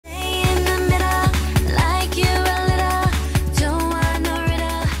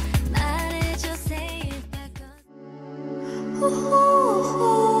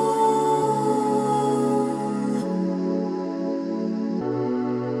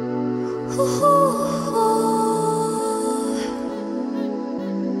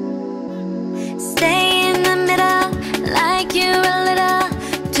Stay in the middle, like you're a little.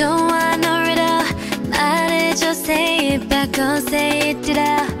 Don't want no riddle. 말해줘, say it back, oh say it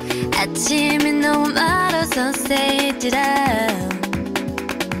Ditto. 아침이 너무 멀어서 say it Ditto.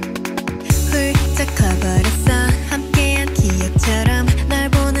 훌쩍 커버렸어 함께한 기억처럼 널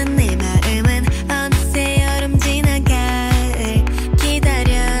보는 내 마음은 어느새 여름 지난 가을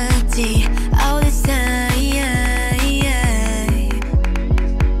기다렸지 all this time.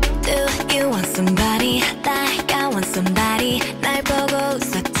 Do you want somebody like I want somebody 날 보고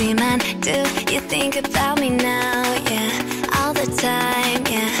웃었지만 do you think about me now yeah all the time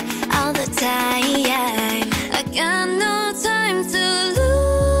yeah all the time I got no time to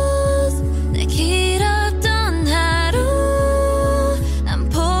lose 내 길었던 하루 난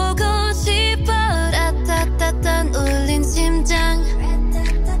보고 싶어 라따따따 울린 심장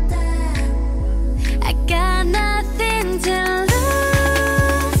I got nothing to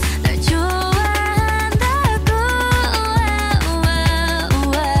lose 널 좋아한다고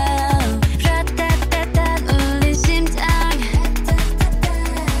라따따따 울린 심장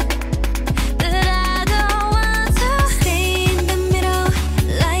But I don't want to stay in the middle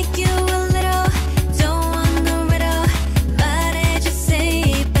like you a little don't want no riddle 말해줘 say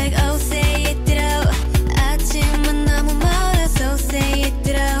it back oh say it Ditto 아침은 너무 멀어서 say it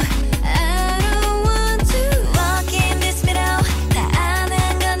Ditto I don't want to walk in this middle 다 아는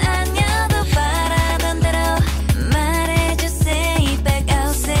건 아니어도 바라던 대로 말해줘 say it back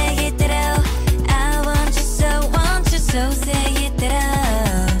oh say it Ditto I want you so say it Ditto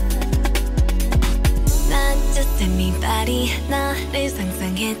Not just anybody 너를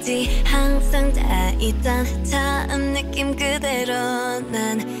상상했지 항상 다 있던 처음 느낌 그대로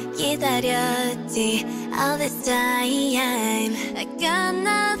난 기다렸지 all this time I got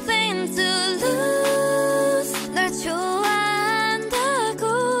nothing to lose 널 좋아한다고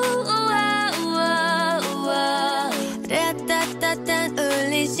라따따따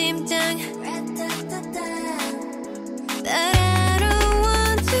울린 심장 But I don't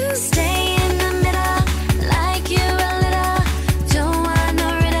want to stay in the middle like you a little don't want no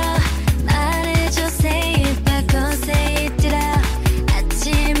riddle 말해줘 say it back oh say it Ditto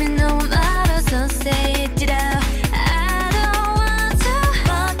아침이 너무 멀어서 say it Ditto I don't want to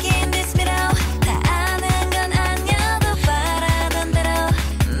walk in this middle 다 아는 건 아니어도 바라던 대로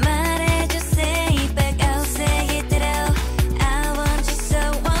말해줘 say it back oh say it Ditto I want you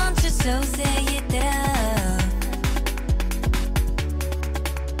so say it Ditto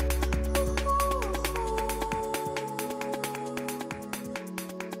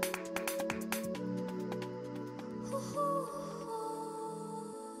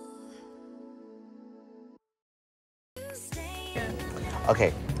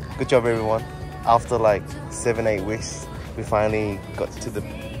Okay, good job everyone. After like 7-8 weeks, we finally got to the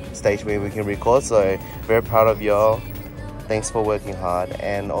stage where we can record, so very proud of y'all. Thanks for working hard,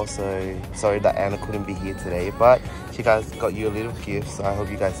 and also sorry that Anna couldn't be here today, but she guys got you a little gift, so I hope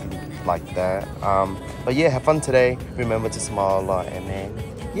you guys like that. But yeah, have fun today. Remember to smile a lot, and then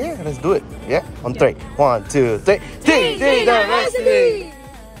yeah, let's do it. Yeah, on 3, 1, 2, 3. Ditto Diversity!